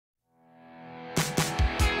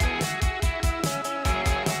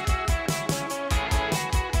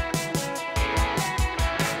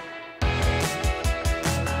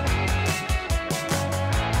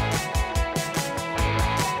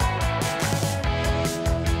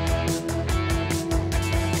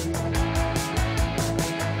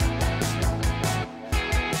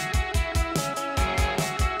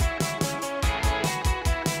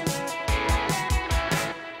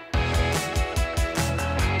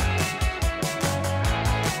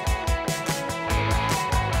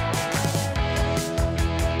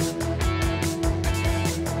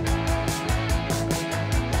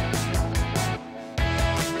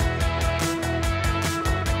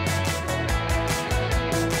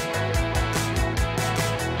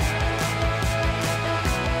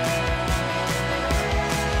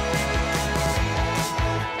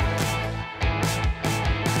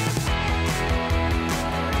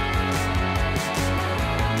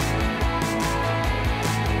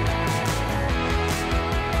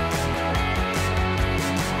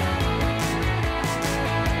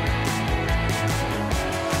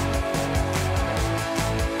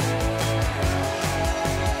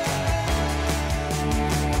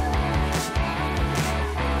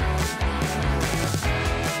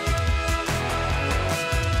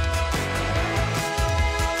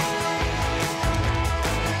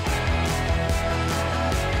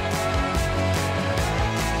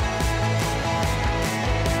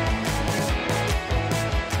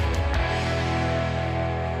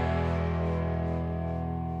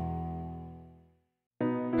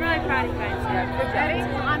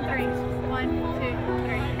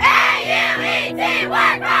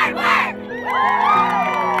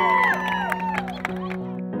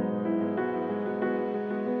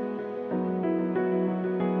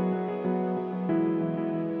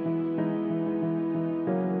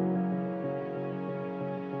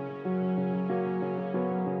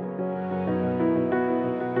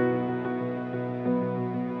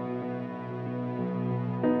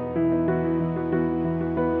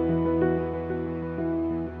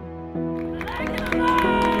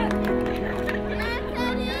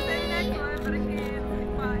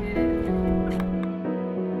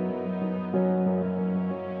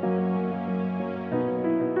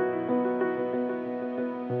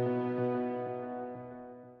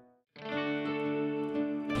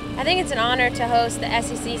I think it's an honor to host the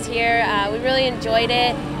SECs here. We really enjoyed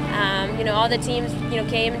it. All the teams,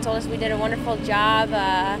 came and told us we did a wonderful job.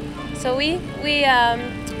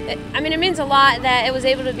 It means a lot that it was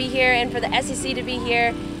able to be here, and for the SEC to be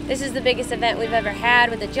here. This is the biggest event we've ever had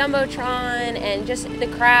with the Jumbotron and just the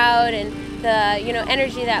crowd and the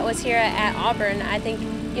energy that was here at Auburn. I think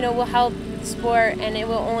will help the sport, and it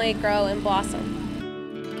will only grow and blossom.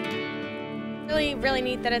 Really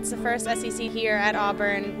neat that it's the first SEC here at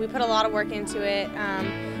Auburn. We put a lot of work into it,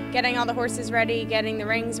 getting all the horses ready, getting the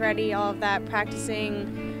rings ready, all of that,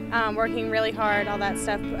 practicing, working really hard, all that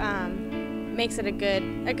stuff makes it a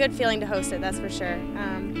good feeling to host it, that's for sure.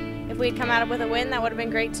 If we'd come out with a win, that would have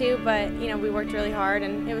been great too, but we worked really hard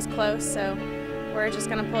and it was close, so we're just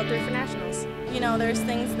going to pull it through for nationals. There's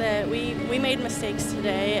things that we made mistakes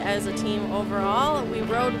today as a team overall. We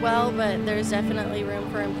rode well, but there's definitely room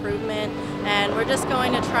for improvement, and we're just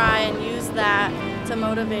going to try and use that to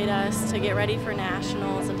motivate us to get ready for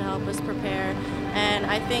nationals and to help us prepare. And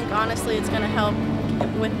I think honestly it's going to help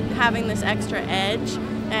with having this extra edge,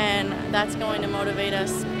 and that's going to motivate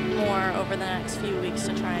us more over the next few weeks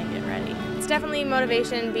to try and get ready. It's definitely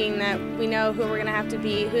motivation, being that we know who we're going to have to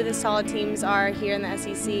be, who the solid teams are here in the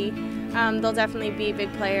SEC. They'll definitely be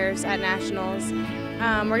big players at nationals.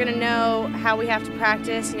 We're going to know how we have to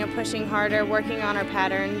practice, pushing harder, working on our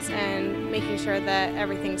patterns, and making sure that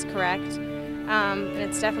everything's correct. And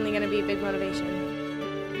it's definitely going to be a big motivation.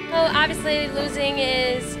 Well, obviously losing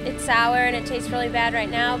it's sour and it tastes really bad right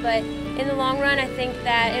now, but in the long run I think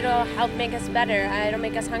that it'll help make us better. It'll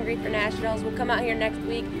make us hungry for nationals. We'll come out here next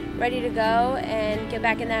week ready to go and get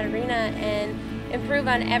back in that arena and improve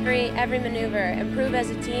on every maneuver, improve as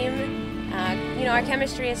a team. Our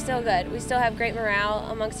chemistry is still good. We still have great morale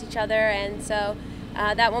amongst each other, and so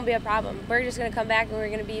that won't be a problem. We're just going to come back and we're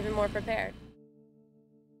going to be even more prepared.